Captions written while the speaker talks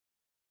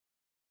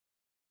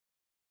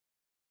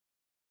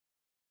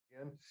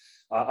Again.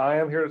 I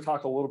am here to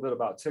talk a little bit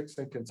about ticks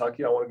in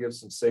Kentucky. I want to give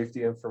some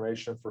safety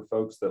information for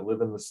folks that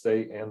live in the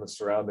state and the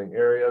surrounding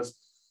areas.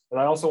 And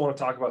I also want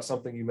to talk about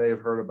something you may have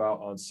heard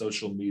about on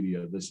social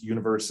media, this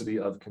University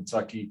of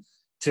Kentucky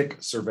tick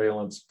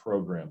surveillance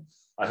program.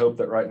 I hope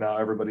that right now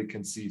everybody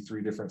can see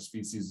 3 different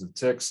species of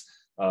ticks.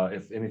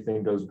 If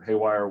anything goes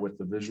haywire with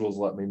the visuals,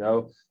 let me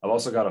know. I've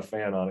also got a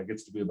fan on. It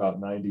gets to be about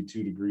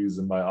 92 degrees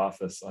in my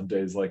office on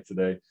days like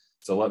today.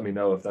 So let me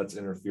know if that's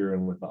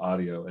interfering with the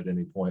audio at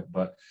any point.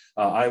 But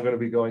I'm going to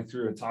be going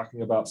through and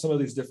talking about some of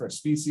these different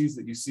species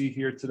that you see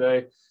here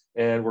today.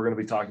 And we're going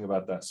to be talking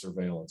about that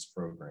surveillance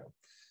program.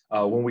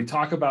 When we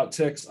talk about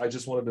ticks, I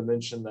just wanted to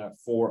mention that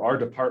for our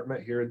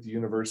department here at the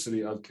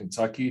University of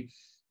Kentucky,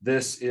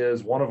 this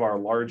is one of our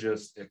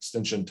largest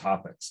extension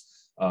topics.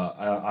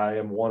 I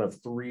am one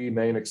of 3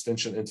 main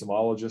extension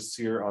entomologists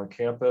here on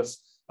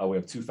campus. We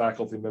have 2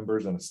 faculty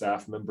members and a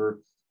staff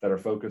member that are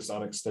focused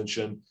on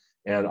extension.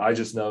 And I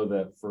just know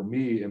that for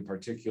me in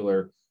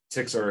particular,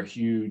 ticks are a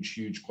huge,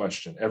 huge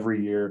question.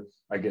 Every year,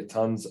 I get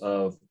tons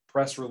of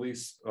press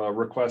release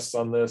requests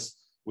on this.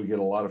 We get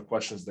a lot of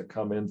questions that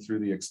come in through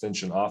the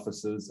extension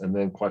offices, and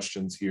then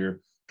questions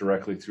here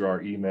directly through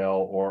our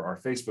email or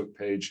our Facebook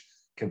page,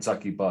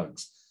 Kentucky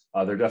Bugs.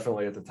 They're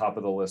definitely at the top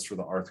of the list for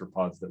the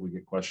arthropods that we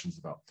get questions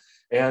about.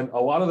 And a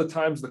lot of the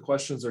times the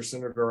questions are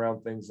centered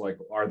around things like,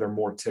 are there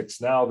more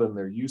ticks now than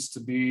there used to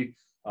be?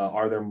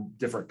 Are there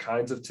different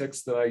kinds of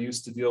ticks that I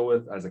used to deal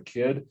with as a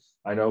kid?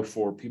 I know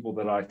for people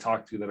that I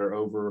talk to that are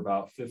over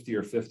about 50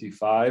 or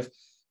 55,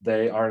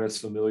 they aren't as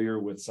familiar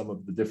with some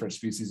of the different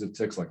species of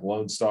ticks like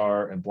Lone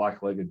Star and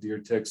black-legged deer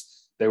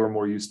ticks. They were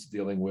more used to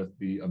dealing with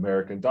the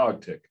American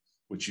dog tick,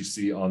 which you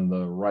see on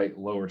the right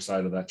lower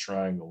side of that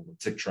triangle, the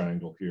tick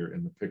triangle here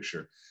in the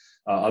picture.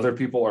 Other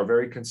people are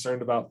very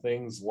concerned about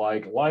things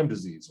like Lyme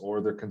disease,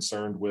 or they're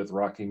concerned with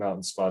Rocky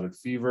Mountain spotted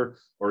fever,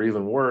 or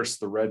even worse,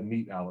 the red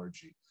meat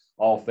allergy.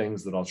 All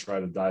things that I'll try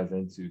to dive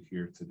into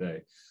here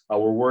today.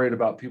 We're worried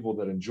about people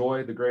that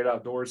enjoy the great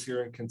outdoors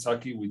here in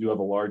Kentucky. We do have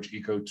a large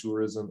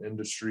ecotourism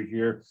industry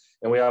here,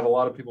 and we have a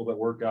lot of people that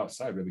work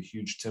outside. We have a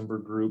huge timber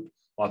group,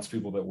 lots of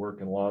people that work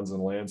in lawns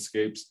and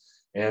landscapes,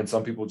 and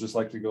some people just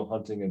like to go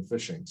hunting and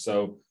fishing.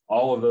 So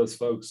all of those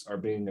folks are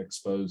being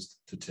exposed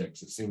to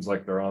ticks. It seems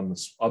like they're on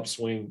this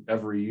upswing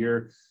every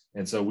year,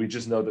 and so we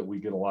just know that we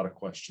get a lot of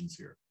questions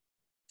here.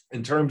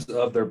 In terms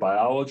of their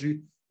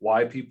biology,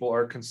 why people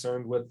are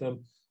concerned with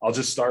them, I'll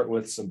just start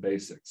with some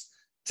basics.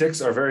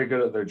 Ticks are very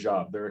good at their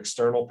job. They're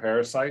external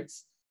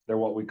parasites. They're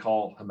what we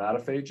call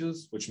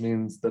hematophages, which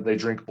means that they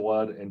drink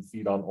blood and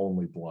feed on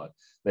only blood.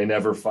 They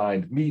never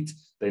find meat.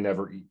 They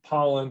never eat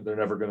pollen. They're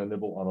never going to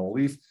nibble on a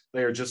leaf.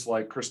 They are just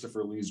like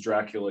Christopher Lee's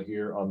Dracula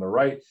here on the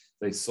right.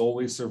 They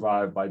solely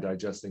survive by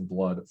digesting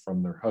blood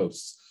from their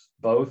hosts.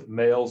 Both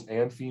males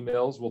and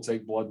females will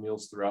take blood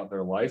meals throughout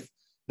their life.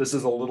 This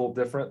is a little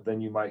different than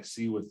you might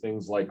see with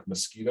things like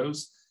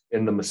mosquitoes.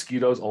 In the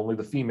mosquitoes, only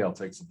the female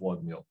takes a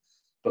blood meal.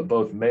 But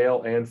both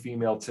male and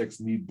female ticks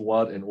need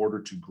blood in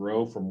order to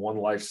grow from one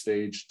life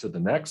stage to the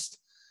next.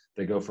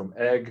 They go from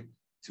egg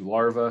to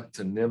larva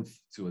to nymph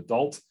to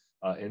adult.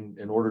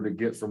 In order to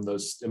get from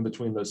those, in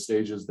between those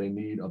stages, they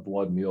need a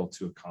blood meal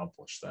to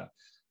accomplish that.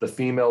 The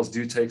females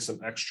do take some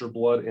extra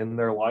blood in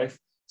their life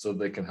so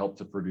they can help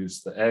to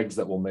produce the eggs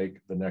that will make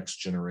the next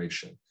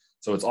generation.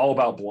 So it's all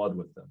about blood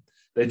with them.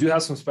 They do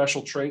have some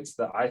special traits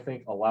that I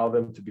think allow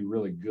them to be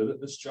really good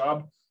at this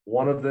job.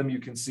 One of them you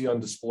can see on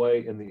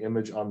display in the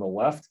image on the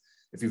left.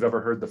 If you've ever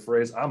heard the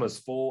phrase, I'm as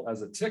full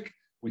as a tick,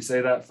 we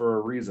say that for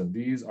a reason.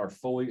 These are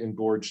fully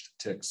engorged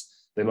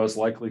ticks. They most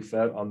likely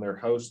fed on their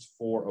host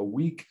for a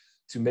week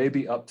to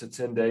maybe up to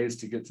 10 days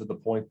to get to the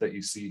point that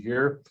you see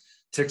here.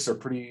 Ticks are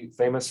pretty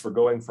famous for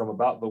going from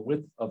about the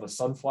width of a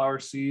sunflower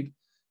seed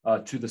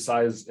to the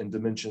size and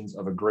dimensions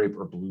of a grape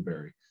or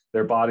blueberry.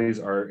 Their bodies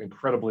are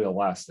incredibly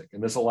elastic,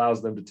 and this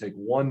allows them to take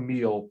one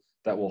meal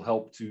that will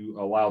help to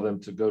allow them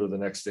to go to the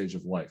next stage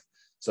of life.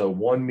 So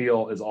one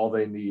meal is all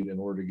they need in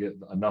order to get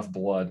enough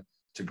blood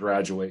to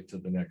graduate to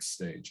the next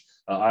stage.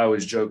 I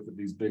always joke that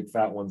these big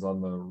fat ones on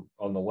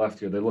the left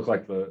here, they look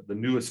like the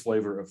newest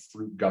flavor of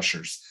fruit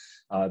gushers.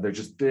 They're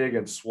just big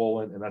and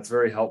swollen, and that's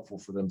very helpful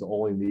for them to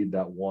only need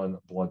that one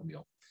blood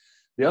meal.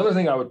 The other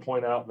thing I would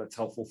point out that's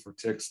helpful for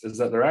ticks is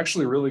that they're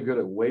actually really good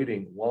at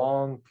waiting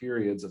long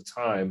periods of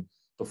time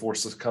before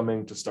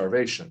succumbing to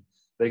starvation.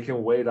 They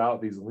can wait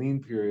out these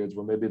lean periods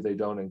where maybe they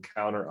don't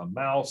encounter a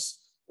mouse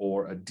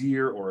or a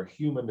deer or a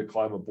human to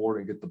climb aboard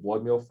and get the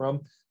blood meal from.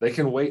 They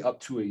can wait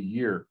up to a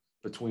year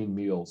between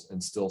meals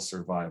and still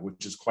survive,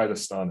 which is quite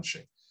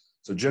astonishing.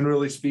 So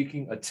generally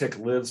speaking, a tick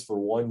lives for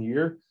 1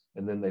 year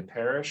and then they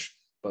perish.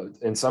 But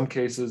in some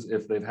cases,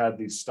 if they've had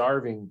these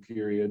starving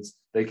periods,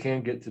 they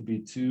can get to be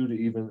 2 to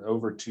even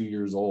over 2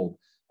 years old,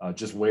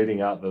 just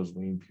waiting out those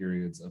lean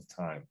periods of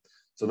time.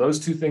 So those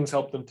 2 things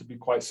help them to be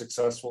quite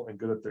successful and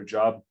good at their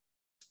job.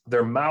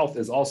 Their mouth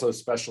is also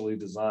specially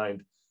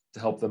designed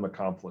to help them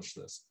accomplish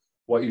this.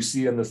 What you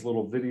see in this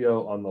little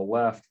video on the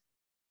left,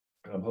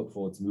 and I'm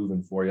hopeful it's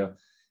moving for you,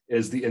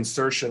 is the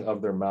insertion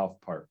of their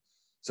mouth part.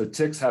 So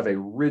ticks have a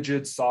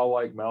rigid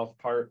saw-like mouth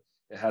part,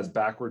 It has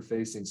backward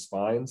facing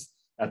spines.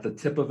 At the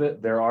tip of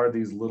it, there are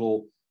these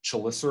little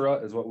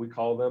chelicera is what we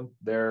call them.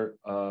 They're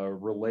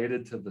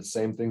related to the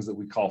same things that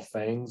we call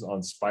fangs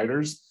on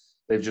spiders.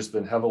 They've just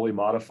been heavily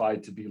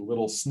modified to be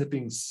little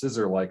snipping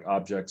scissor-like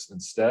objects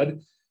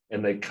instead.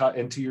 And they cut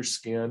into your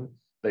skin.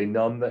 They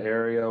numb the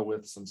area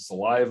with some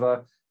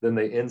saliva. Then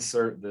they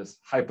insert this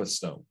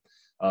hypostome.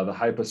 The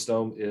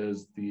hypostome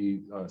is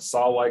the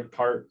saw-like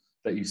part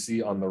that you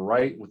see on the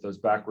right with those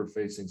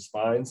backward-facing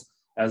spines.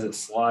 As it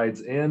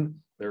slides in,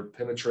 they're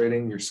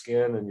penetrating your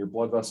skin and your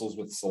blood vessels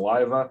with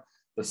saliva.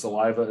 The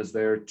saliva is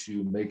there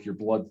to make your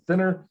blood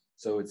thinner,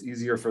 so it's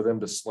easier for them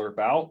to slurp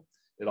out.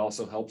 It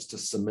also helps to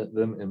cement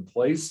them in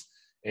place.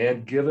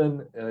 And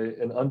given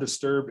an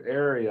undisturbed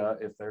area,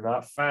 if they're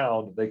not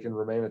found, they can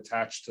remain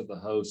attached to the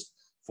host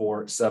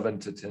for 7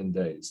 to 10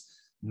 days.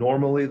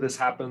 Normally, this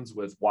happens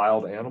with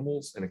wild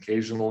animals and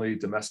occasionally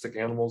domestic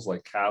animals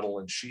like cattle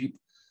and sheep,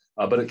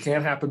 but it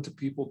can happen to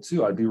people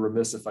too. I'd be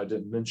remiss if I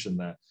didn't mention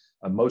that.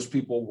 Most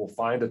people will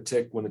find a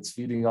tick when it's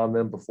feeding on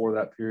them before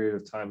that period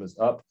of time is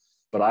up.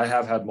 But I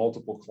have had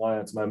multiple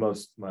clients.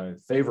 My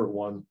favorite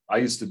one, I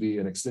used to be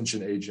an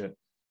extension agent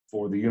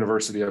for the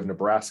University of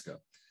Nebraska.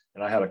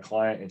 And I had a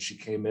client and she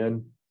came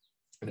in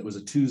and it was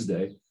a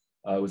Tuesday.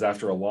 It was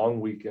after a long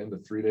weekend, a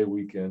 3-day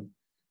weekend.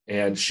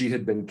 And she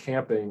had been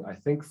camping, I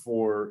think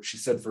she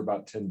said for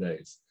about 10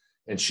 days.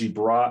 And she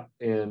brought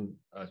in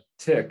a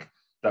tick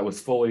that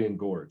was fully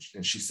engorged.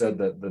 And she said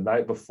that the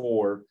night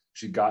before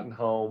she'd gotten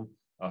home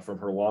from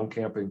her long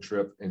camping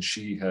trip and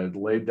she had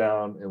laid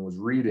down and was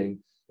reading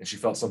and she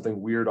felt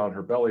something weird on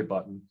her belly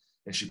button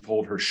and she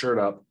pulled her shirt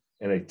up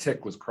and a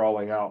tick was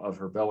crawling out of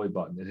her belly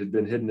button. It had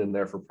been hidden in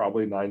there for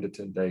probably 9 to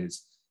 10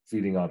 days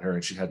feeding on her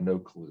and she had no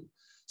clue.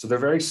 So they're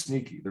very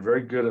sneaky. They're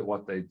very good at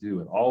what they do.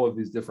 And all of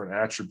these different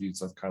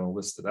attributes I've kind of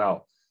listed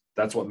out,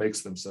 that's what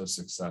makes them so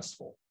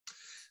successful.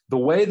 The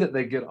way that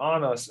they get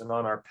on us and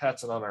on our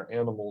pets and on our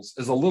animals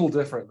is a little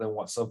different than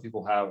what some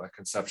people have a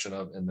conception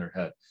of in their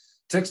head.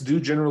 Ticks do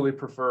generally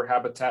prefer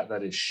habitat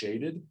that is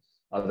shaded.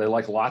 They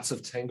like lots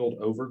of tangled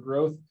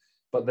overgrowth,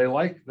 but they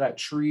like that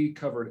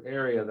tree-covered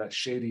area, that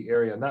shady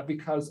area, not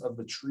because of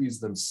the trees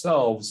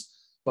themselves,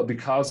 but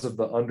because of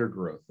the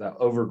undergrowth, that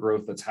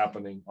overgrowth that's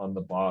happening on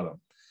the bottom.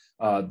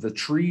 The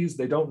trees,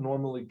 they don't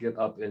normally get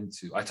up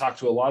into. I talk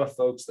to a lot of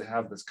folks, they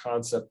have this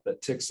concept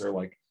that ticks are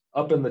like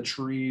up in the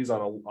trees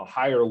on a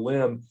higher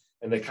limb,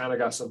 and they kind of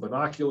got some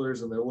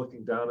binoculars and they're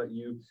looking down at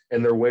you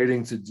and they're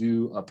waiting to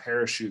do a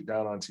parachute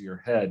down onto your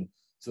head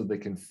so they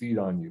can feed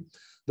on you.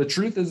 The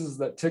truth is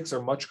that ticks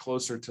are much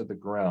closer to the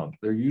ground.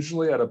 They're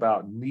usually at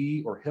about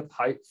knee or hip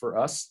height for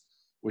us,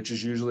 which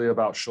is usually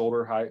about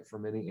shoulder height for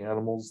many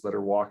animals that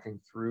are walking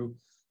through,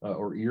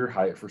 or ear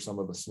height for some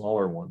of the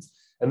smaller ones.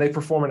 And they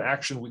perform an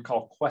action we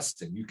call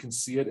questing. You can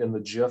see it in the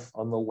GIF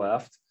on the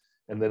left,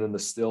 and then in the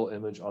still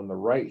image on the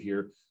right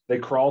here. They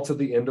crawl to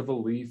the end of a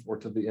leaf or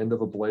to the end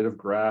of a blade of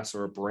grass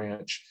or a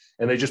branch,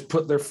 and they just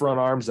put their front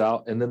arms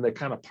out, and then they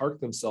kind of park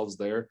themselves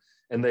there,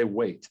 and they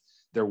wait.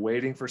 They're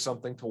waiting for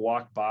something to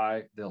walk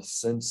by. They'll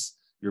sense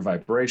your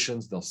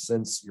vibrations. They'll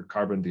sense your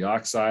carbon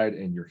dioxide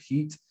and your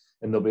heat,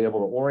 and they'll be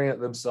able to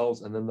orient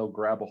themselves, and then they'll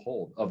grab a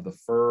hold of the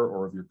fur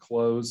or of your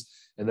clothes,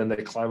 and then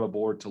they climb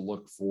aboard to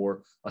look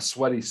for a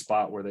sweaty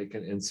spot where they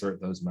can insert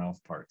those mouth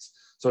parts.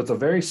 So it's a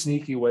very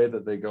sneaky way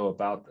that they go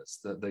about this,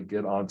 that they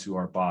get onto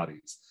our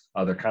bodies.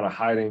 They're kind of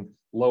hiding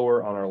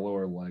lower on our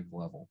lower leg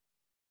level.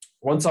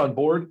 Once on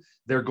board,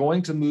 they're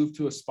going to move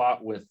to a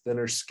spot with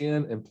thinner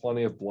skin and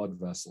plenty of blood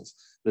vessels.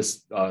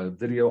 This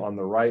video on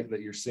the right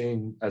that you're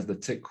seeing as the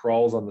tick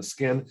crawls on the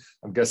skin,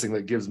 I'm guessing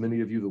that gives many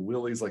of you the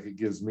willies like it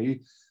gives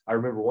me. I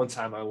remember one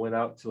time I went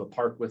out to a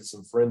park with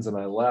some friends and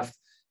I left,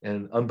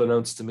 and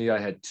unbeknownst to me, I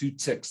had 2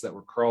 ticks that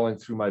were crawling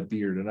through my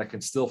beard, and I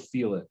can still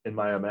feel it in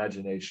my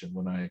imagination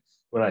when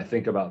I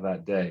think about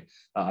that day.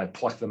 I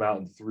plucked them out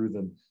and threw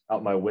them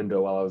out my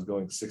window while I was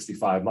going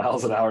 65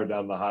 miles an hour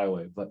down the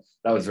highway, but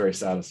that was very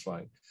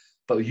satisfying.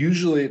 But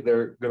usually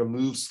they're going to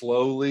move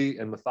slowly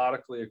and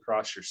methodically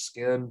across your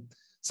skin.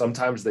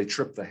 Sometimes they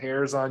trip the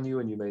hairs on you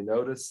and you may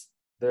notice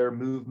their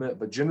movement,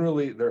 but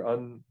generally they're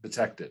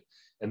undetected.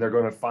 And they're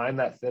going to find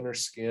that thinner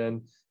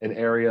skin, an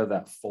area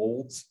that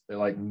folds. They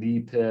like knee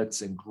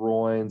pits and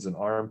groins and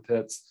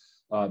armpits.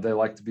 They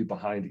like to be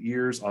behind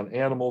ears. On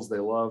animals, they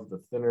love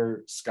the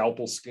thinner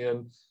scalpel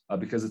skin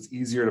because it's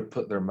easier to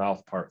put their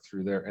mouth part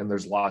through there, and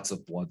there's lots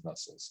of blood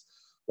vessels.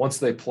 Once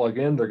they plug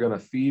in, they're going to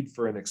feed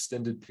for an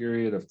extended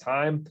period of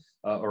time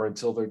or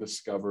until they're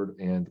discovered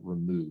and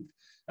removed.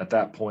 At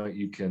that point,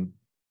 you can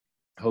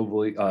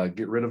hopefully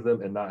get rid of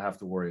them and not have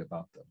to worry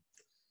about them.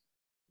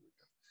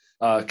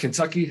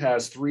 Kentucky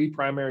has 3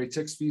 primary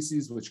tick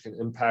species which can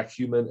impact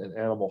human and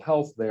animal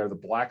health. They are the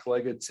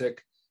black-legged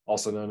tick,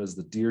 also known as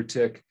the deer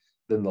tick,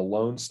 then the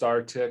Lone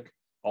Star tick,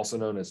 also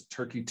known as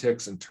turkey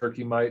ticks and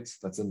turkey mites.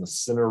 That's in the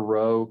center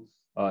row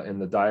in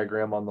the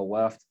diagram on the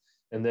left.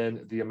 And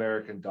then the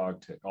American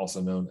dog tick,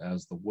 also known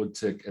as the wood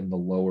tick, in the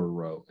lower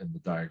row in the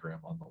diagram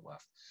on the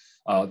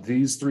left.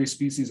 These 3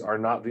 species are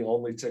not the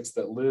only ticks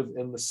that live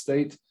in the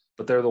state.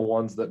 but they're the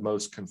ones that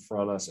most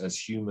confront us as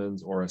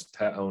humans or as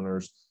pet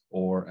owners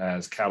or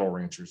as cattle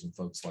ranchers and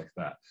folks like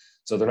that.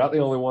 So they're not the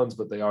only ones,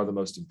 but they are the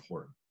most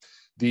important.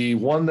 The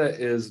one that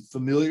is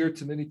familiar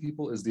to many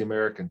people is the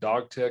American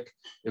dog tick.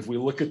 If we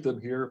look at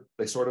them here,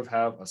 they sort of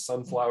have a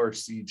sunflower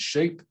seed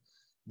shape.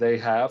 They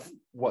have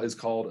what is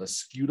called a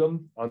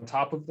scutum on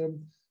top of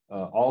them.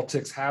 All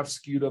ticks have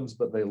scutums,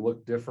 but they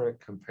look different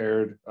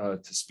compared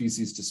to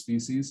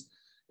species.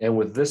 And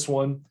with this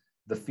one,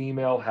 the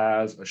female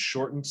has a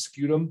shortened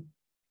scutum.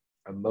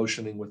 I'm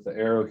motioning with the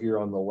arrow here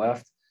on the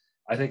left.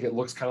 I think it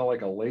looks kind of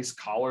like a lace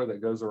collar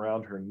that goes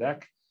around her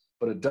neck,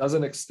 but it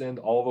doesn't extend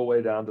all the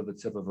way down to the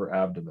tip of her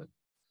abdomen.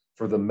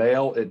 For the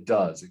male, it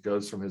does. It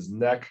goes from his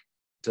neck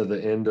to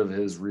the end of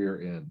his rear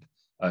end.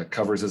 It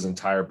covers his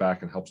entire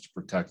back and helps to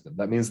protect him.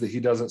 That means that he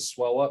doesn't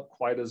swell up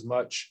quite as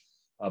much,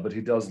 but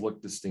he does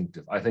look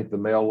distinctive. I think the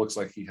male looks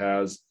like he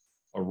has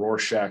a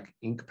Rorschach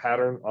ink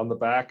pattern on the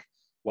back,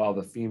 while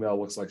the female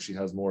looks like she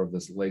has more of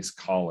this lace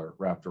collar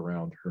wrapped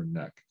around her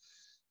neck.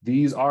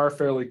 These are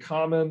fairly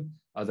common.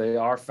 They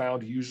are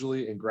found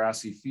usually in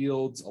grassy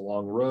fields,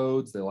 along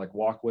roads. They like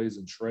walkways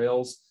and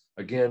trails.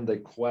 Again, they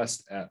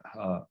quest at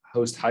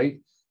host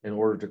height in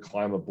order to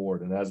climb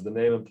aboard. And as the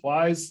name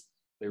implies,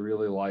 they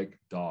really like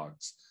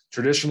dogs.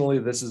 Traditionally,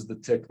 this is the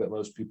tick that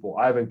most people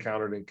I've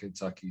encountered in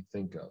Kentucky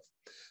think of.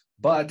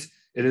 But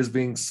it is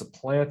being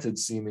supplanted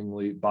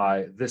seemingly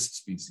by this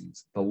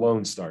species, the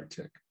Lone Star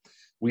tick.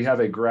 We have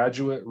a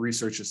graduate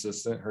research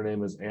assistant. Her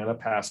name is Anna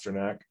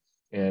Pasternak,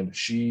 and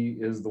she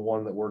is the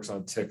one that works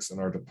on ticks in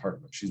our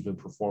department. She's been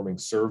performing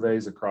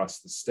surveys across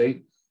the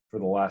state for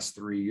the last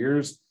 3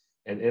 years.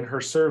 And in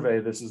her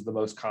survey, this is the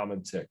most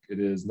common tick. It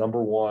is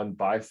number one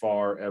by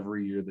far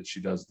every year that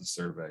she does the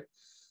survey.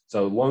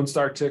 So Lone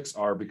Star ticks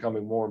are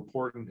becoming more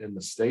important in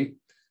the state.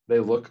 They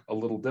look a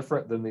little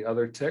different than the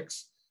other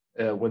ticks.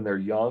 When they're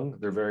young,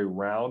 they're very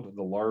round.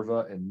 The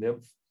larva and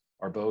nymph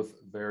are both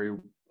very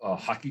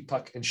hockey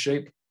puck in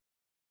shape.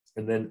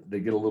 And then they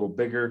get a little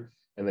bigger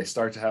and they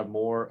start to have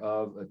more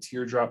of a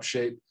teardrop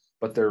shape,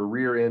 but their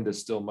rear end is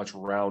still much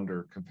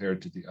rounder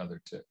compared to the other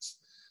ticks.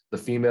 The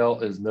female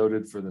is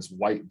noted for this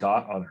white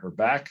dot on her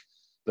back.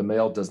 The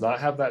male does not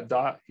have that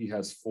dot. He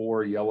has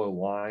 4 yellow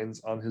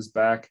lines on his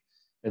back.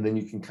 And then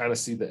you can kind of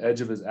see the edge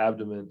of his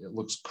abdomen. It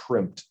looks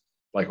crimped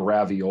like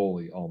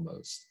ravioli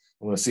almost.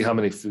 I'm going to see how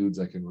many foods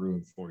I can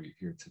ruin for you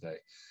here today.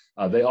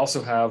 They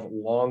also have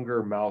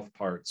longer mouth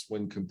parts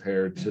when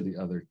compared to the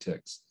other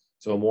ticks.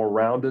 So a more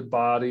rounded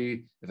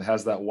body, if it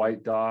has that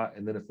white dot,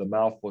 and then if the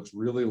mouth looks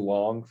really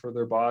long for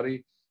their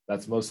body,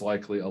 that's most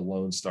likely a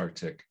Lone Star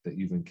tick that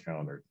you've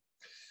encountered.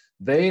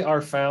 They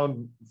are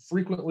found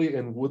frequently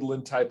in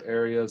woodland type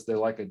areas. They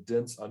like a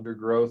dense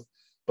undergrowth,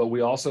 but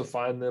we also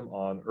find them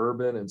on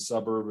urban and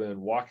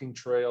suburban walking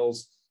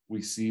trails.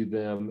 We see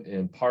them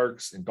in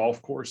parks and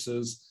golf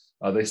courses.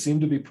 They seem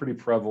to be pretty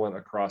prevalent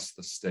across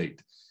the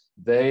state.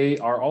 They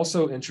are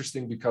also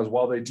interesting because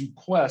while they do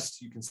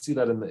quest, you can see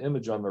that in the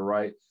image on the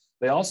right,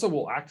 they also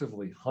will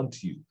actively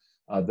hunt you.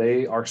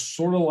 They are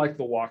sort of like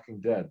the Walking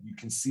Dead. You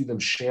can see them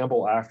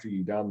shamble after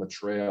you down the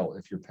trail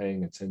if you're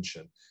paying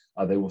attention.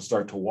 They will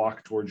start to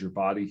walk towards your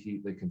body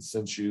heat. They can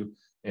sense you,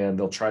 and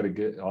they'll try to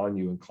get on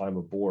you and climb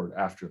aboard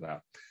after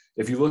that.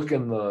 If you look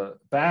in the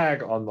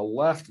bag on the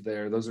left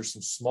there, those are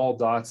some small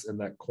dots in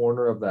that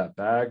corner of that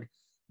bag.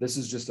 This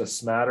is just a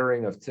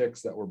smattering of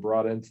ticks that were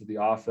brought into the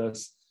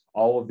office.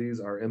 All of these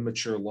are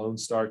immature Lone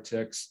Star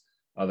ticks.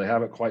 They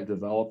haven't quite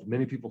developed.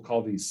 Many people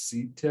call these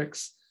seed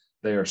ticks.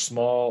 They are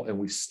small, and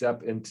we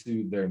step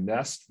into their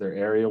nest, their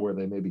area where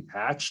they may be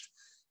hatched,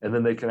 and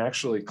then they can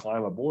actually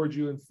climb aboard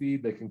you and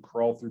feed. They can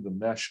crawl through the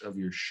mesh of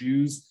your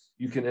shoes.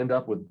 You can end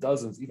up with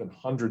dozens, even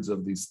hundreds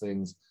of these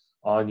things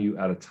on you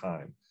at a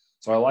time.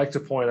 So I like to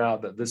point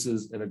out that this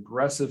is an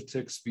aggressive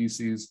tick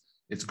species.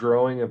 It's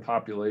growing in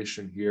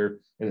population here,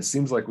 and it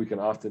seems like we can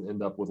often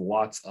end up with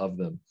lots of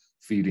them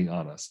feeding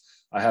on us.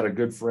 I had a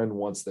good friend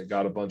once that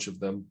got a bunch of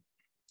them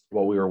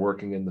while we were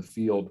working in the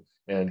field,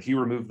 and he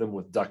removed them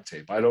with duct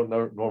tape. I don't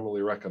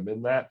normally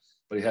recommend that,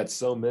 but he had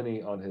so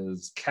many on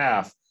his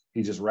calf,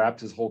 he just wrapped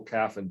his whole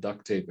calf in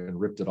duct tape and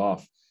ripped it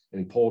off, and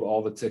he pulled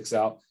all the ticks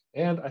out,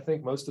 and I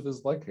think most of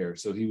his leg hair,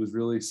 so he was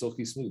really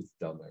silky smooth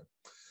down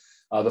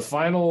there. The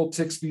final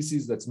tick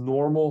species that's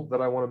normal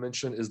that I want to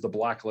mention is the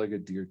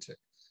black-legged deer tick.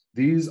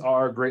 These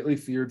are greatly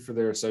feared for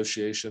their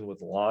association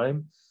with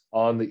Lyme.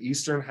 On the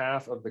eastern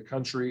half of the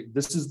country,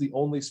 this is the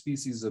only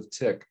species of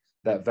tick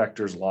that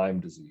vectors Lyme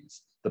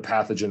disease, the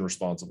pathogen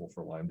responsible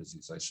for Lyme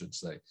disease, I should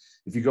say.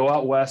 If you go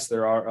out west,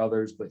 there are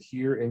others, but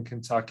here in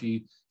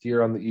Kentucky,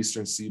 here on the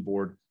eastern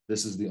seaboard,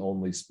 this is the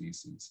only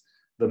species.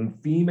 The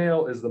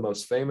female is the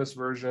most famous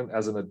version.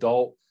 As an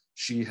adult,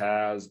 she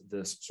has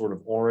this sort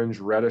of orange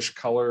reddish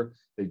color.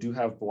 They do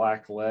have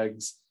black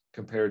legs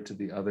compared to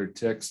the other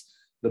ticks.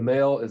 The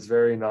male is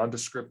very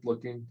nondescript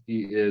looking.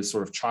 He is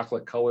sort of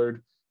chocolate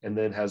colored and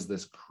then has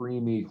this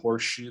creamy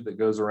horseshoe that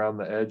goes around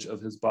the edge of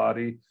his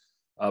body.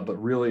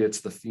 But really it's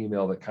the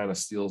female that kind of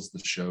steals the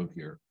show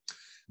here.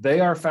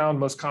 They are found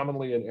most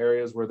commonly in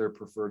areas where their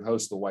preferred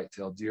host, the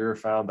white-tailed deer, are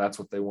found. That's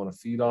what they want to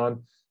feed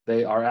on.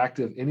 They are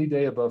active any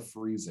day above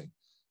freezing.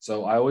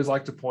 So I always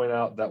like to point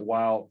out that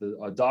while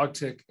a dog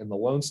tick and the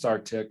Lone Star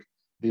tick,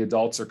 the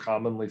adults are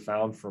commonly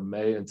found from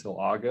May until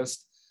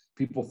August,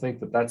 people think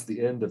that that's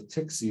the end of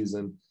tick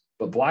season,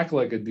 but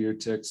black-legged deer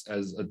ticks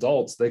as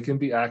adults, they can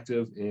be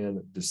active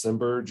in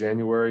December,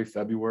 January,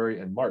 February,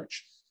 and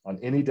March on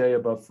any day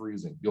above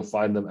freezing. You'll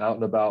find them out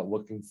and about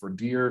looking for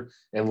deer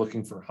and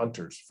looking for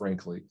hunters,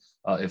 frankly,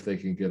 if they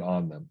can get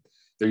on them.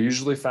 They're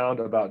usually found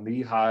about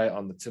knee-high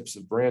on the tips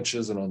of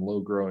branches and on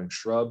low-growing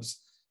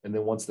shrubs. And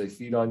then once they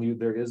feed on you,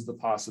 there is the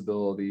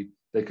possibility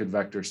they could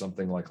vector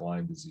something like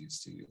Lyme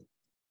disease to you.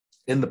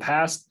 In the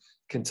past,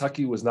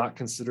 Kentucky was not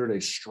considered a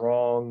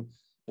strong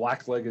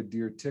black-legged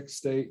deer tick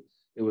state.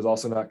 It was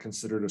also not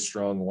considered a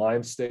strong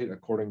Lyme state,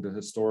 according to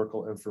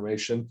historical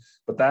information,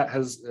 but that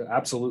has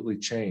absolutely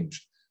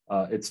changed.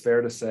 It's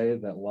fair to say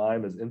that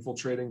Lyme is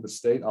infiltrating the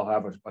state. I'll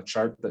have a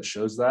chart that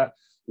shows that.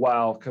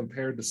 While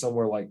compared to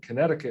somewhere like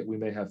Connecticut, we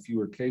may have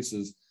fewer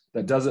cases,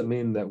 that doesn't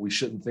mean that we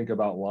shouldn't think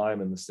about Lyme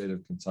in the state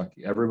of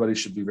Kentucky. Everybody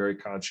should be very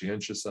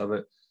conscientious of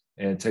it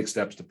and take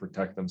steps to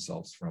protect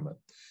themselves from it.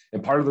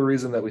 And part of the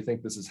reason that we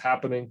think this is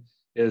happening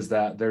is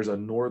that there's a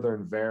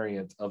northern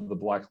variant of the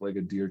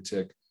black-legged deer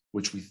tick,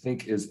 which we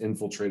think is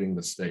infiltrating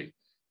the state.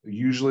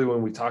 Usually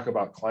when we talk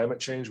about climate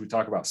change, we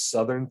talk about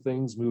southern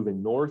things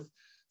moving north.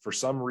 For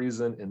some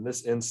reason, in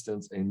this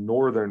instance, a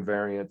northern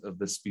variant of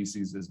this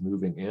species is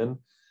moving in.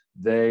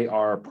 They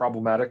are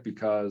problematic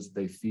because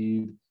they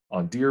feed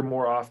on deer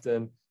more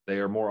often. They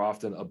are more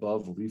often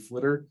above leaf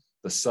litter.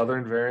 The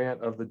southern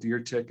variant of the deer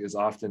tick is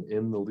often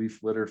in the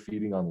leaf litter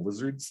feeding on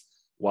lizards,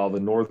 while the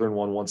northern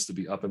one wants to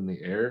be up in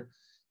the air.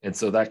 And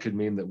so that could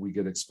mean that we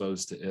get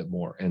exposed to it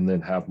more and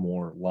then have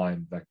more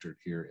Lyme vectored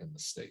here in the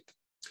state.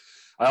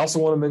 I also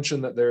want to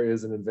mention that there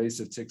is an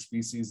invasive tick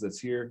species that's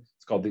here.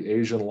 It's called the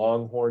Asian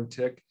longhorn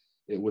tick.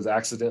 It was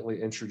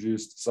accidentally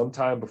introduced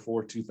sometime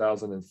before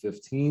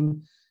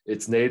 2015.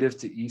 It's native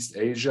to East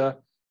Asia.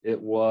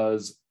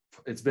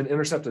 It's been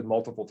intercepted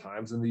multiple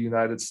times in the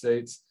United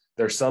States.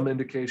 There's some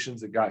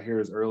indications it got here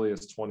as early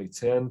as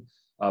 2010,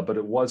 but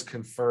it was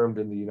confirmed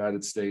in the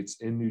United States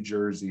in New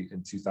Jersey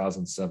in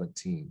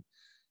 2017.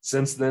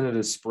 Since then, it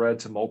has spread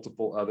to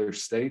multiple other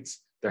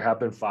states. There have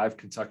been 5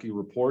 Kentucky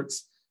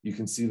reports. You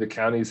can see the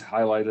counties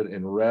highlighted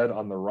in red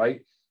on the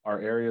right are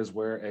areas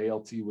where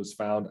ALT was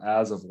found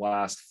as of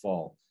last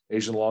fall.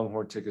 Asian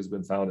longhorn tick has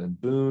been found in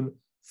Boone,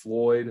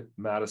 Floyd,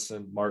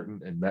 Madison,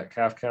 Martin, and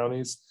Metcalfe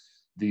counties.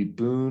 The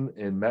Boone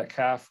and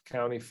Metcalfe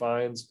County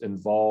finds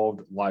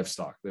involved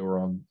livestock. They were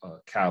on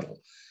cattle.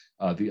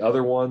 The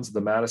other ones,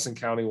 the Madison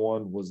County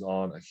one was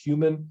on a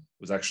human.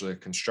 It was actually a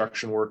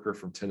construction worker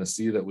from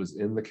Tennessee that was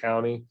in the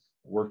county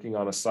working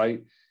on a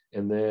site.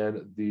 And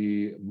then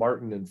the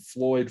Martin and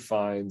Floyd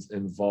finds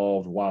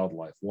involved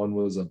wildlife. One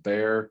was a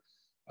bear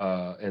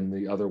and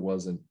the other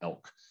was an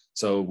elk.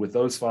 So with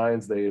those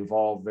finds, they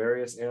involve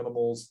various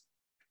animals.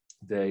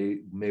 They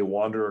may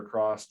wander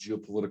across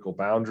geopolitical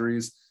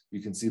boundaries.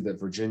 You can see that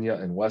Virginia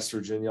and West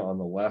Virginia on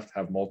the left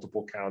have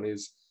multiple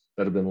counties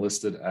that have been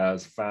listed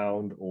as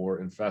found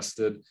or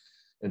infested.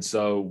 And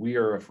so we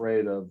are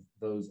afraid of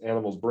those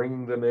animals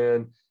bringing them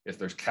in. If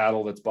there's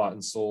cattle that's bought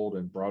and sold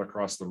and brought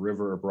across the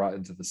river or brought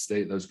into the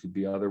state, those could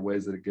be other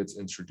ways that it gets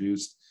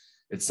introduced.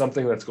 It's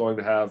something that's going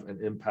to have an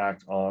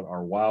impact on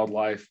our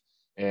wildlife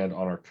and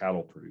on our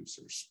cattle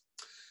producers.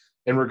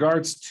 In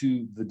regards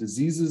to the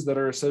diseases that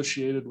are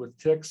associated with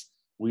ticks,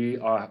 we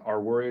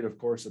are worried, of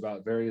course,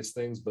 about various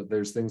things, but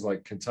there's things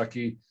like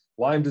Kentucky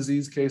Lyme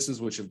disease cases,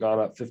 which have gone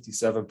up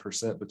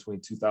 57% between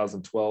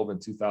 2012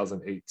 and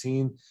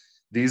 2018.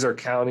 These are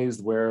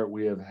counties where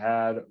we have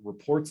had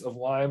reports of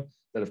Lyme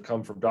that have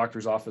come from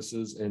doctors'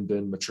 offices and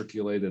been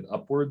matriculated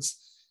upwards.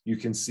 You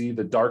can see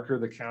the darker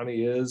the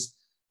county is,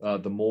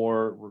 the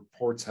more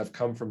reports have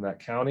come from that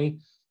county.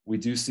 We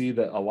do see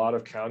that a lot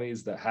of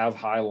counties that have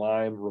high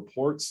Lyme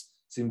reports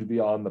seem to be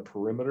on the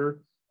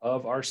perimeter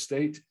of our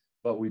state,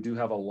 but we do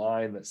have a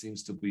line that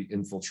seems to be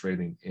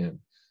infiltrating in.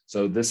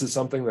 So this is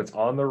something that's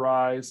on the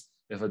rise.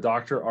 If a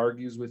doctor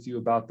argues with you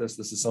about this,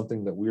 this is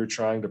something that we're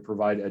trying to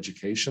provide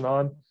education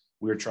on.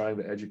 We're trying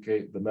to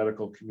educate the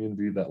medical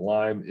community that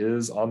Lyme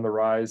is on the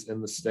rise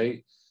in the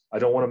state. I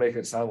don't want to make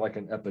it sound like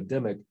an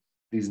epidemic.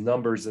 These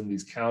numbers in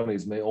these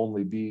counties may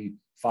only be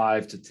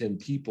 5 to 10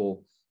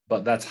 people,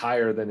 but that's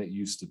higher than it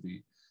used to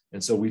be.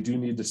 And so we do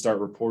need to start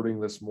reporting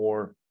this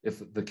more.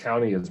 If the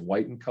county is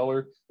white in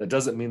color, that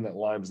doesn't mean that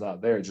Lyme's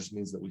not there. It just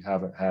means that we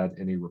haven't had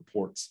any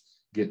reports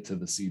get to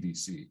the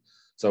CDC.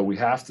 So we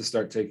have to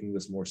start taking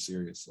this more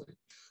seriously.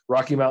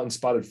 Rocky Mountain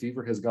spotted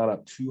fever has gone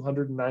up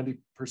 290%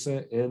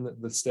 in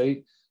the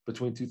state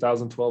between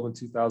 2012 and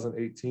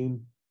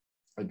 2018.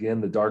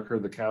 Again, the darker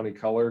the county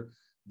color,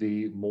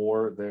 the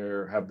more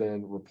there have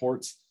been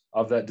reports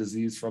of that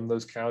disease from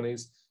those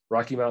counties.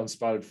 Rocky Mountain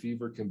spotted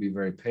fever can be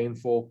very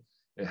painful.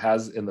 It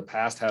has in the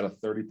past had a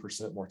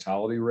 30%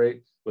 mortality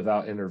rate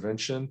without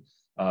intervention.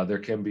 There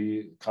can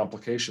be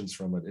complications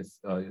from it if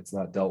it's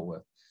not dealt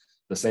with.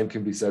 The same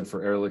can be said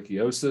for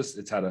ehrlichiosis.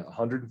 It's had a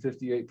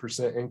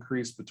 158%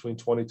 increase between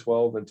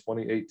 2012 and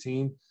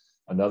 2018.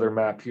 Another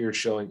map here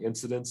showing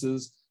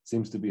incidences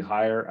seems to be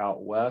higher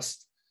out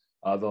west.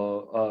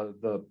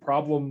 The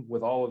problem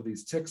with all of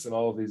these ticks and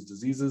all of these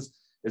diseases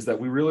is that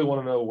we really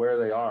want to know where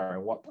they are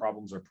and what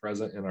problems are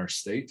present in our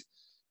state.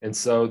 And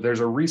so there's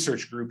a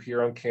research group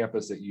here on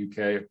campus at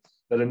UK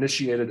that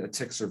initiated a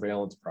tick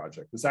surveillance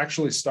project. This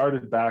actually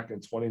started back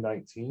in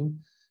 2019,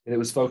 and it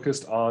was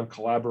focused on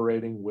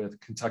collaborating with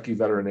Kentucky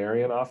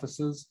veterinarian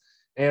offices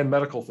and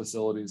medical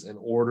facilities in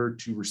order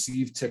to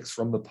receive ticks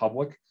from the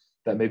public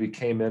that maybe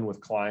came in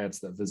with clients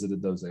that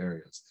visited those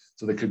areas.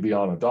 So they could be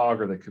on a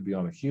dog or they could be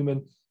on a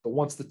human, but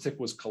once the tick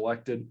was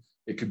collected,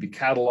 it could be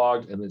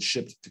cataloged and then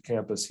shipped to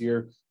campus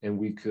here, and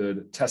we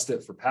could test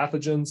it for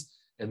pathogens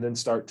and then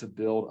start to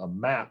build a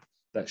map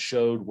that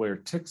showed where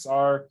ticks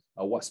are,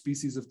 what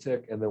species of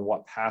tick, and then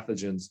what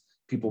pathogens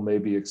people may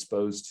be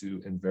exposed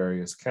to in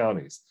various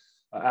counties.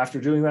 After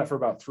doing that for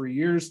about 3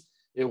 years,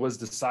 it was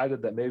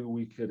decided that maybe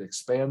we could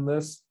expand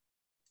this.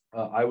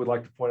 I would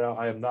like to point out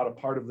I am not a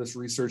part of this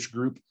research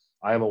group.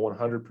 I am a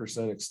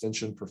 100%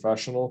 extension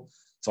professional.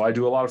 So I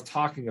do a lot of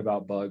talking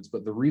about bugs,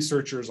 but the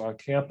researchers on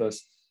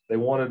campus, they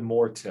wanted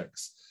more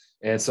ticks.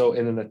 And so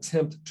in an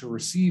attempt to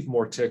receive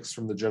more ticks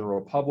from the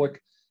general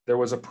public, there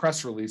was a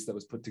press release that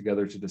was put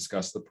together to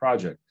discuss the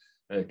project.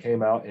 It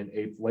came out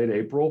in late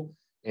April,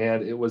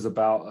 and it was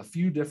about a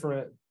few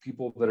different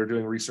people that are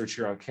doing research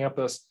here on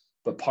campus,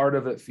 but part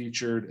of it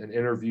featured an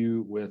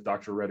interview with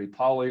Dr. Reddy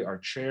Polly, our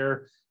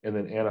chair, and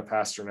then Anna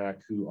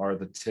Pasternak, who are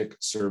the tick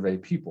survey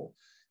people.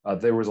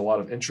 There was a lot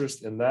of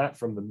interest in that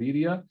from the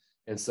media.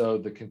 And so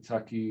the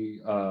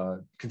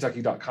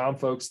Kentucky.com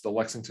folks, the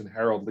Lexington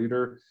Herald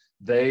Leader,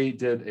 they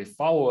did a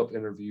follow-up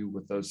interview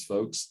with those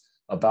folks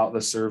about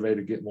the survey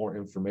to get more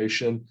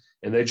information.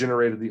 And they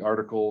generated the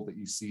article that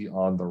you see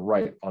on the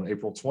right. On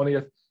April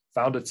 20th,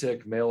 found a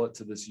tick, mail it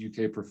to this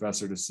UK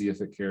professor to see if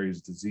it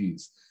carries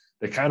disease.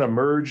 They kind of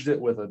merged it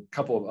with a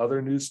couple of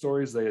other news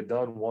stories they had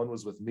done. One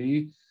was with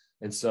me.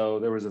 And so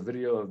there was a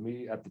video of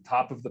me at the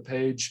top of the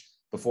page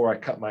before I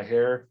cut my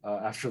hair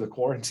after the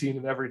quarantine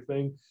and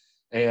everything.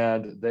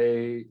 And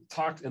they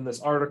talked in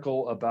this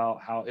article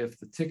about how if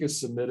the tick is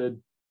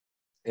submitted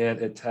and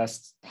it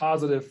tests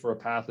positive for a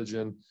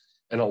pathogen,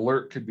 an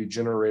alert could be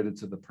generated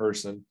to the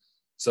person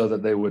so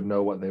that they would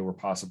know what they were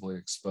possibly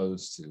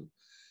exposed to.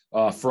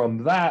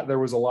 From that, there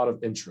was a lot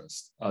of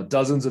interest.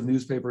 Dozens of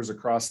newspapers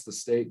across the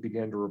state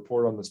began to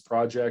report on this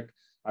project.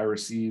 I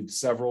received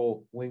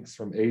several links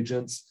from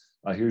agents.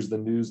 Here's the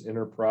News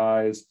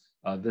Enterprise.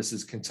 This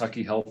is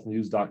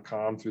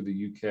KentuckyHealthNews.com through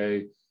the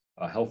UK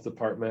Health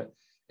Department.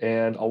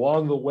 And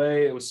along the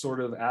way, it was sort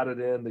of added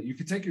in that you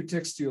could take your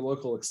ticks to your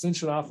local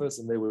extension office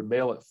and they would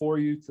mail it for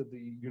you to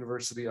the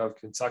University of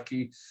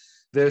Kentucky.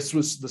 This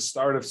was the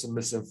start of some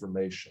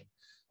misinformation.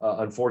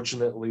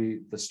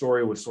 Unfortunately, the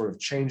story was sort of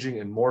changing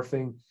and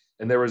morphing,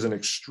 and there was an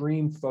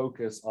extreme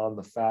focus on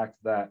the fact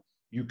that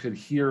you could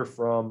hear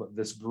from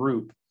this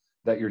group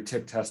that your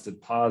tick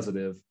tested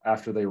positive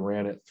after they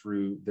ran it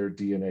through their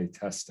DNA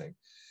testing.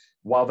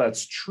 While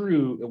that's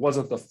true, it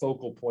wasn't the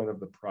focal point of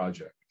the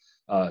project.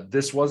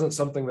 This wasn't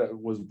something that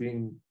was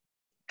being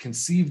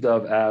conceived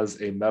of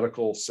as a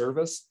medical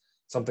service,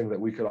 something that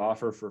we could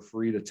offer for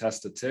free to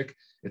test a tick.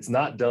 It's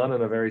not done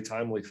in a very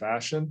timely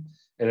fashion,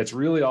 and it's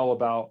really all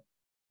about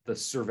the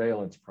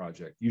surveillance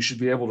project. You should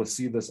be able to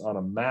see this on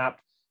a map.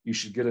 You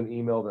should get an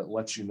email that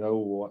lets you know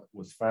what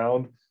was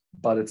found,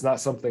 but it's not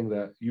something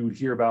that you would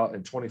hear about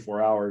in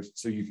 24 hours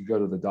so you could go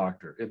to the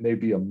doctor. It may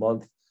be a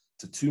month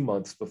to 2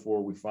 months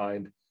before we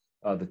find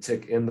the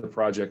tick in the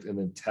project and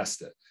then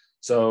test it.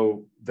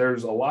 So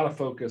there's a lot of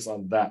focus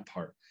on that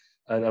part.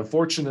 And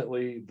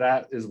unfortunately,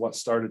 that is what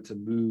started to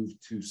move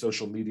to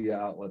social media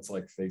outlets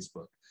like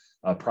Facebook.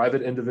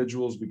 Private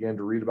individuals began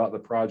to read about the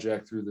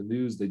project through the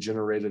news. They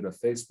generated a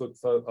Facebook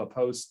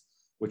post,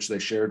 which they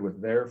shared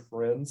with their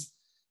friends.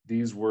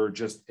 These were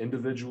just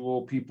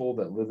individual people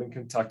that live in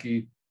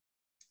Kentucky.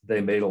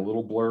 They made a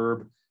little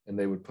blurb and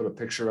they would put a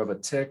picture of a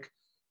tick,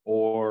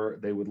 or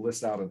they would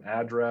list out an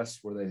address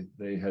where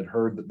they had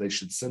heard that they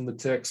should send the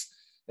ticks.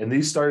 And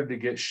these started to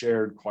get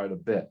shared quite a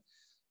bit.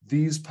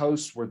 These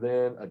posts were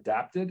then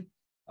adapted.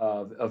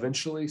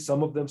 Eventually,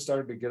 some of them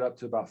started to get up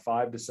to about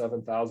 5,000 to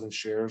 7,000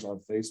 shares on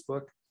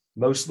Facebook,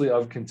 mostly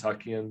of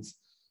Kentuckians.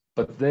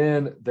 But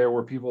then there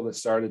were people that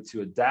started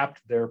to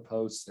adapt their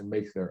posts and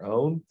make their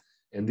own.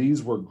 And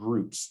these were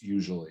groups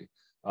usually.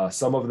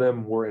 Some of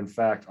them were, in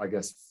fact, I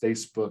guess,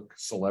 Facebook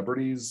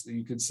celebrities,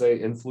 you could say,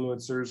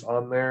 influencers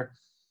on there.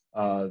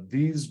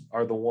 These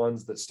are the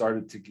ones that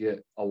started to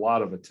get a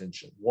lot of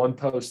attention. One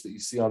post that you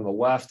see on the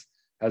left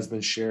has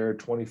been shared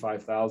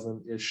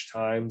 25,000-ish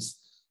times.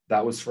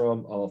 That was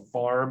from a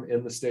farm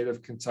in the state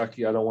of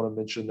Kentucky. I don't want to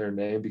mention their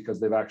name because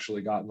they've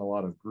actually gotten a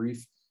lot of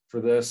grief for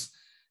this.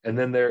 And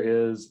then there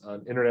is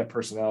an internet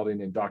personality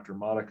named Dr.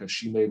 Monica.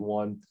 She made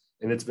one,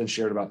 and it's been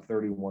shared about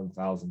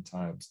 31,000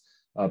 times.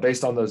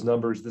 Based on those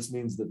numbers, this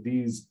means that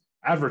these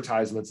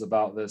advertisements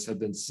about this have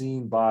been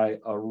seen by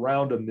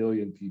around 1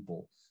 million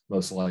people,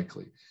 most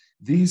likely.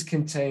 These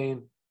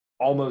contain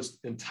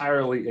almost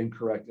entirely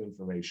incorrect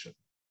information.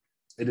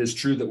 It is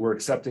true that we're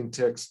accepting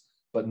ticks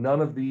but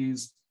none of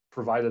these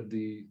provided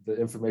the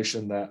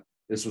information that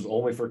this was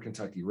only for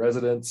Kentucky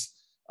residents,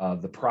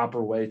 the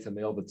proper way to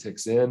mail the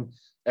ticks in.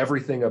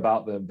 Everything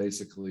about them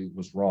basically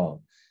was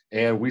wrong.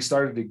 And we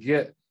started to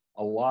get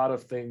a lot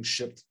of things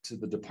shipped to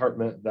the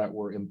department that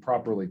were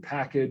improperly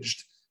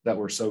packaged, that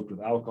were soaked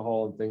with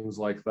alcohol and things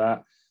like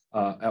that.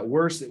 At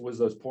worst, it was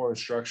those poor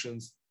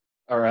instructions,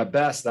 or at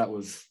best, that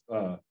was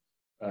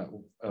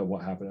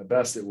what happened. At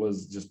best, it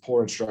was just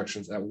poor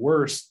instructions. At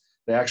worst,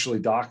 they actually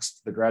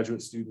doxed the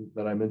graduate student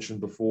that I mentioned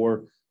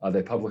before.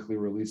 They publicly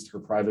released her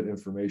private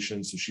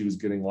information, so she was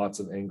getting lots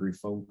of angry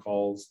phone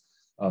calls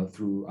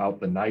throughout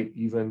the night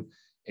even,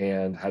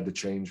 and had to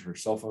change her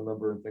cell phone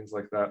number and things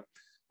like that.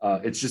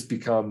 It's just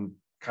become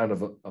kind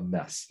of a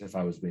mess, if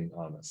I was being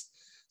honest.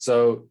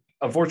 So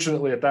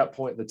unfortunately, at that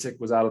point, the tick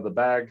was out of the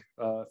bag,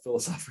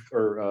 philosophical,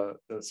 or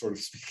sort of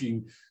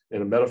speaking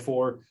in a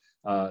metaphor.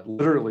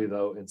 Literally,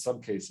 though, in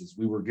some cases,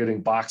 we were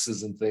getting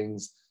boxes and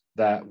things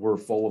that were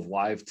full of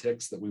live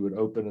ticks that we would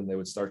open and they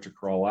would start to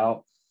crawl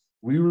out.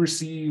 We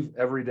receive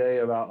every day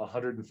about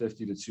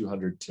 150 to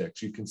 200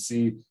 ticks. You can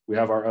see we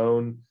have our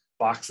own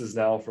boxes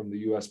now from the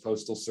U.S.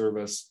 Postal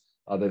Service.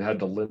 They've had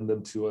to lend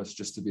them to us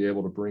just to be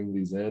able to bring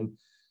these in.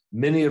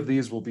 Many of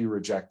these will be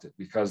rejected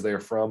because they're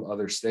from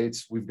other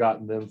states. We've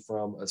gotten them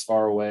from as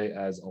far away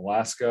as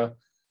Alaska.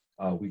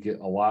 We get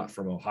a lot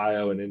from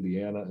Ohio and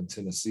Indiana and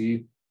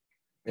Tennessee.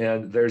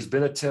 And there's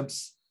been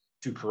attempts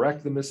to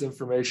correct the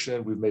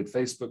misinformation. We've made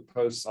Facebook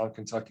posts on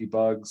Kentucky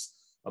Bugs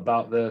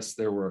about this.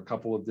 There were a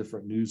couple of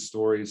different news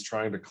stories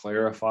trying to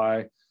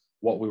clarify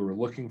what we were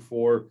looking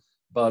for,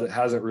 but it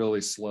hasn't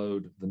really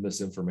slowed the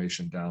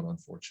misinformation down,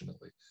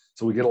 unfortunately.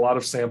 So we get a lot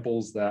of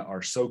samples that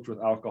are soaked with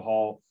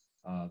alcohol.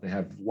 They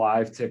have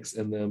live ticks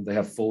in them. They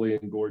have fully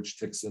engorged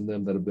ticks in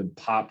them that have been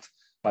popped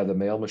by the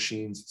mail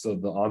machines. So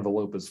the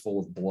envelope is full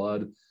of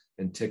blood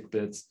and tick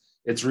bits.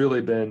 It's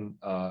really been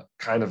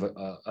kind of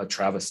a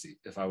travesty,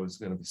 if I was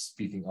going to be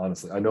speaking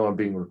honestly. I know I'm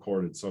being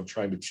recorded, so I'm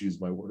trying to choose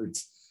my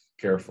words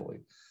carefully.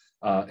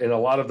 And a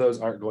lot of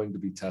those aren't going to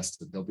be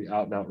tested. They'll be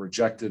out and out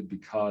rejected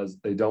because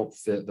they don't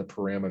fit the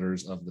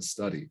parameters of the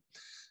study.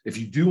 If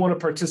you do want to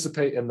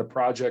participate in the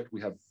project,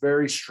 we have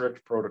very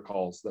strict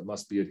protocols that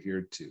must be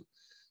adhered to.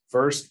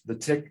 First, the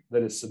tick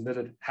that is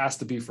submitted has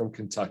to be from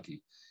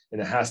Kentucky, and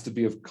it has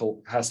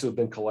to have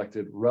been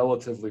collected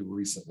relatively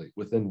recently,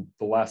 within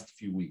the last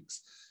few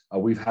weeks.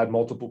 We've had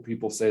multiple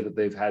people say that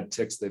they've had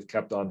ticks they've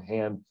kept on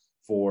hand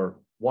for,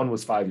 one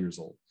was 5 years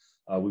old.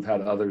 We've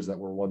had others that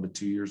were 1 to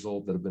 2 years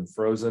old that have been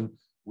frozen.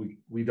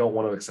 We don't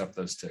want to accept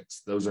those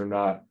ticks. Those are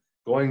not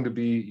going to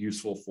be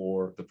useful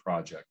for the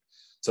project.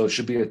 So it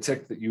should be a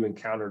tick that you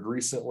encountered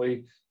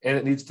recently, and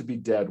it needs to be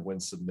dead when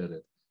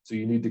submitted. So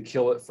you need to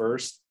kill it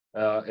first.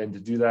 And to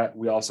do that,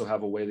 we also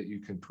have a way that you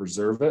can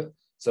preserve it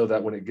so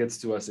that when it gets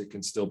to us, it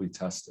can still be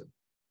tested.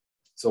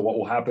 So what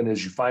will happen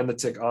is you find the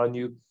tick on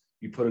you,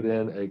 you put it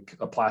in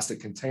a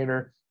plastic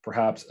container,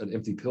 perhaps an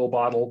empty pill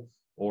bottle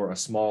or a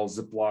small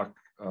Ziploc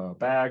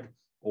bag,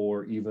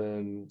 or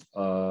even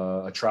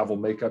a travel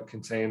makeup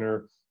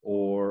container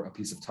or a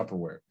piece of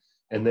Tupperware.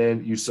 And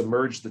then you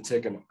submerge the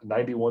tick in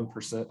 91%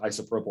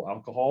 isopropyl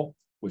alcohol,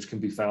 which can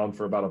be found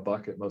for about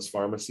 $1 at most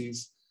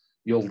pharmacies.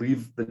 You'll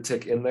leave the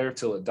tick in there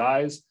till it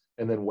dies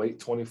and then wait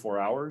 24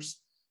 hours.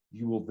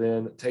 You will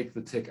then take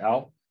the tick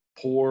out,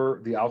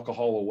 pour the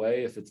alcohol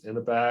away if it's in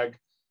a bag.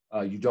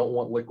 You don't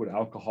want liquid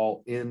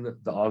alcohol in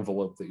the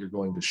envelope that you're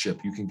going to ship.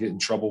 You can get in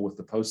trouble with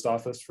the post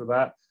office for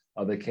that.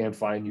 They can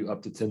fine you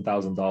up to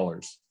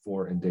 $10,000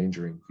 for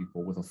endangering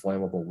people with a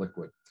flammable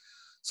liquid.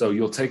 So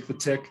you'll take the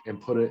tick and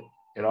put it,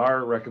 in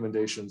our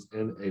recommendations,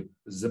 in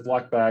a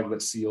Ziploc bag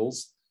that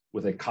seals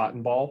with a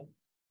cotton ball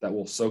that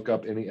will soak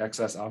up any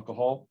excess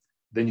alcohol.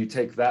 Then you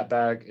take that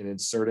bag and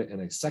insert it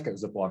in a second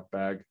Ziploc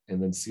bag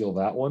and then seal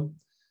that one.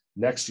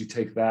 Next, you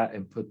take that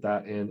and put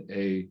that in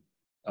a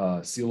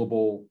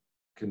sealable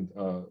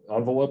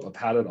envelope, a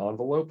padded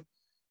envelope.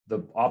 The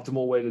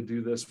optimal way to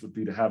do this would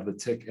be to have the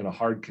tick in a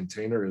hard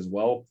container as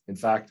well. In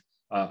fact,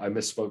 I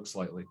misspoke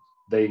slightly.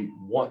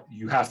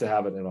 You have to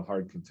have it in a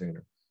hard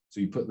container. So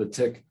you put the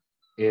tick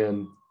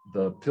in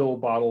the pill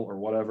bottle or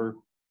whatever,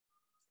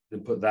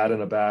 then put that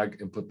in a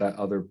bag and put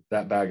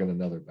that bag in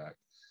another bag.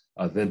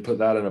 Then put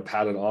that in a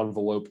padded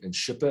envelope and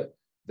ship it.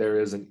 There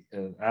is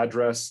an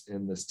address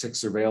in this tick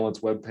surveillance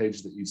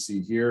webpage that you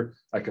see here.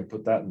 I can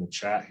put that in the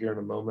chat here in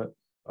a moment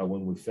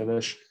when we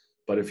finish.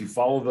 But if you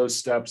follow those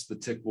steps, the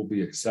tick will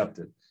be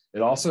accepted.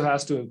 It also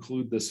has to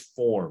include this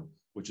form,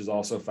 which is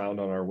also found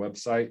on our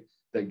website,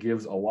 that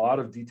gives a lot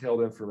of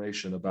detailed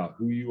information about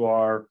who you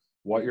are,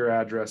 what your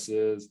address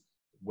is,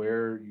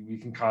 where we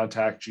can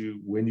contact you,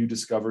 when you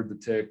discovered the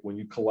tick, when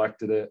you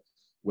collected it,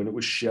 when it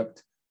was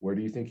shipped, where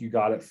do you think you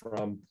got it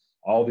from,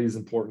 all these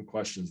important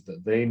questions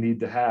that they need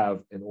to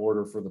have in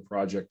order for the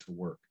project to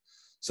work.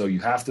 So you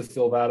have to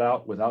fill that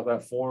out. Without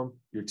that form,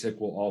 your tick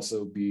will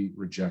also be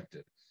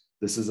rejected.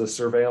 This is a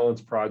surveillance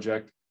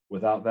project.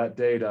 Without that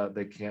data,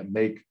 they can't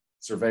make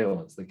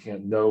surveillance. They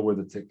can't know where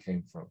the tick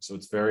came from. So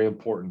it's very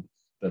important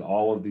that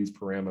all of these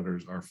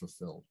parameters are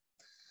fulfilled.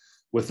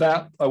 With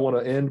that, I want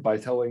to end by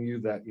telling you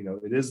that,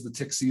 it is the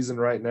tick season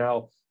right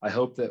now. I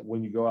hope that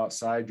when you go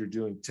outside, you're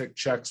doing tick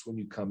checks when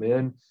you come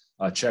in.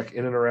 Check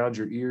in and around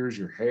your ears,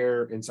 your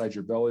hair, inside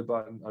your belly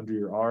button, under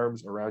your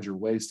arms, around your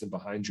waist, and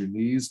behind your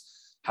knees.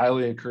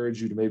 Highly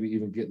encourage you to maybe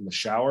even get in the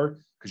shower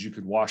because you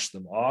could wash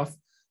them off.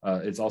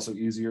 It's also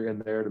easier in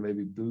there to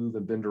maybe move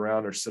and bend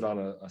around or sit on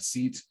a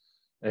seat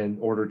in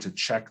order to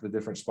check the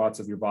different spots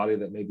of your body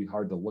that may be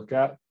hard to look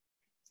at.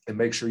 And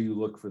make sure you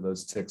look for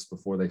those ticks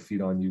before they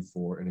feed on you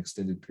for an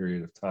extended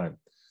period of time.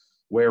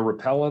 Wear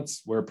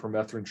repellents, wear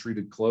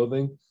permethrin-treated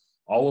clothing.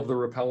 All of the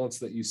repellents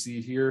that you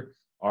see here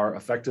are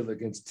effective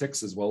against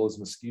ticks as well as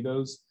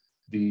mosquitoes.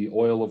 The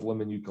oil of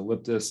lemon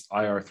eucalyptus,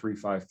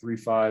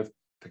 IR3535,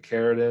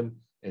 picaridin,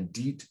 and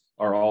DEET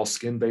are all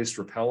skin-based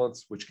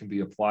repellents, which can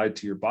be applied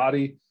to your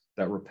body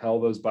that repel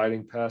those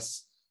biting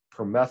pests.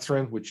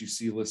 Permethrin, which you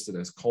see listed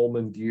as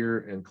Coleman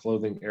gear and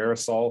clothing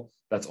aerosol,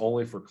 that's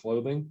only for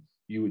clothing.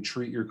 You would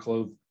treat your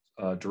clothes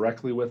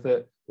directly with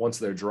it. Once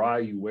they're dry,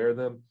 you wear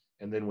them.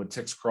 And then when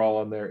ticks crawl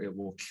on there, it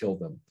will kill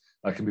them.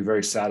 That can be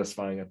very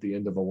satisfying at the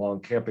end of a long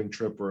camping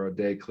trip or a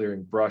day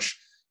clearing brush.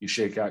 You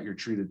shake out your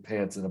treated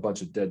pants and a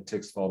bunch of dead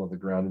ticks fall to the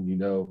ground and you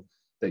know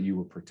that you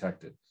were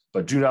protected.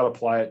 But do not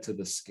apply it to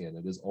the skin.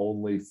 It is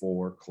only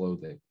for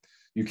clothing.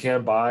 You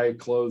can buy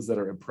clothes that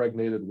are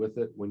impregnated with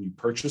it when you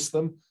purchase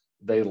them.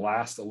 They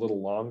last a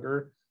little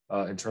longer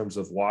in terms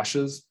of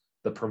washes.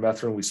 The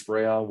permethrin we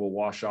spray on will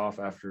wash off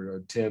after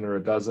a 10 or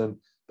a dozen.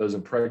 Those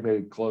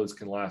impregnated clothes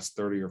can last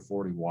 30 or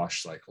 40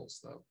 wash cycles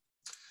though.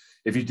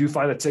 If you do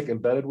find a tick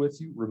embedded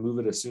with you, remove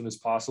it as soon as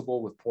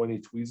possible with pointy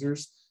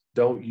tweezers.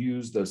 Don't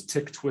use those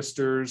tick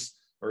twisters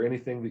or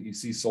anything that you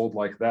see sold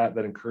like that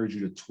encourage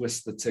you to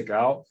twist the tick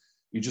out.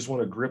 You just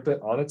want to grip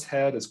it on its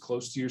head as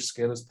close to your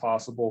skin as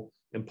possible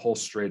and pull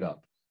straight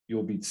up. You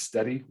will be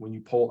steady when you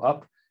pull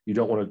up. You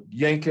don't want to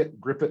yank it,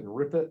 grip it, and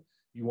rip it.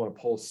 You want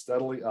to pull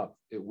steadily up.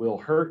 It will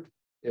hurt.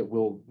 It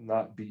will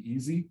not be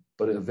easy,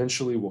 but it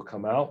eventually will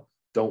come out.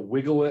 Don't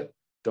wiggle it.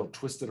 Don't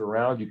twist it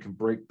around. You can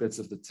break bits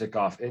of the tick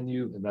off in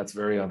you, and that's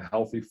very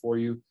unhealthy for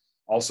you.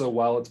 Also,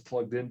 while it's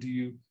plugged into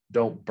you,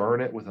 don't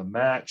burn it with a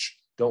match.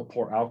 Don't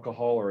pour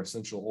alcohol or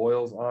essential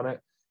oils on it.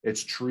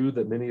 It's true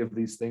that many of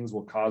these things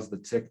will cause the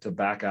tick to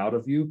back out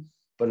of you,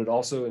 but it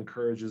also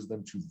encourages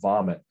them to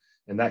vomit,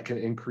 and that can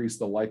increase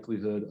the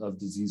likelihood of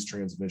disease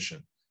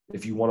transmission.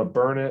 If you want to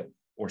burn it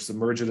or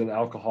submerge it in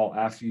alcohol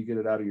after you get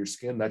it out of your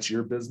skin, that's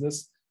your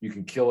business. You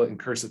can kill it and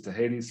curse it to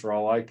Hades for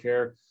all I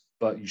care,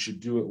 but you should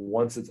do it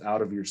once it's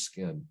out of your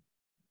skin.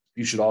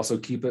 You should also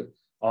keep it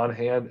on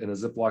hand in a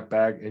Ziploc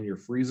bag in your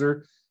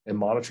freezer and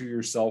monitor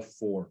yourself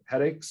for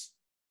headaches,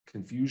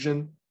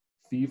 confusion,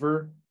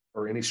 fever,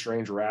 or any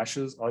strange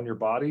rashes on your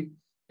body.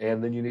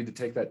 And then you need to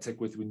take that tick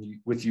with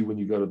you when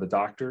you go to the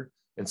doctor.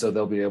 And so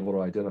they'll be able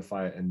to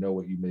identify it and know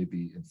what you may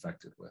be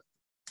infected with.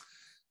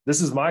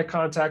 This is my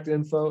contact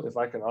info. If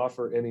I can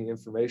offer any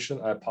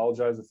information, I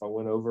apologize if I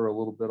went over a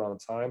little bit on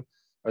time.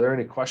 Are there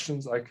any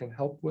questions I can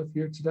help with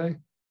here today?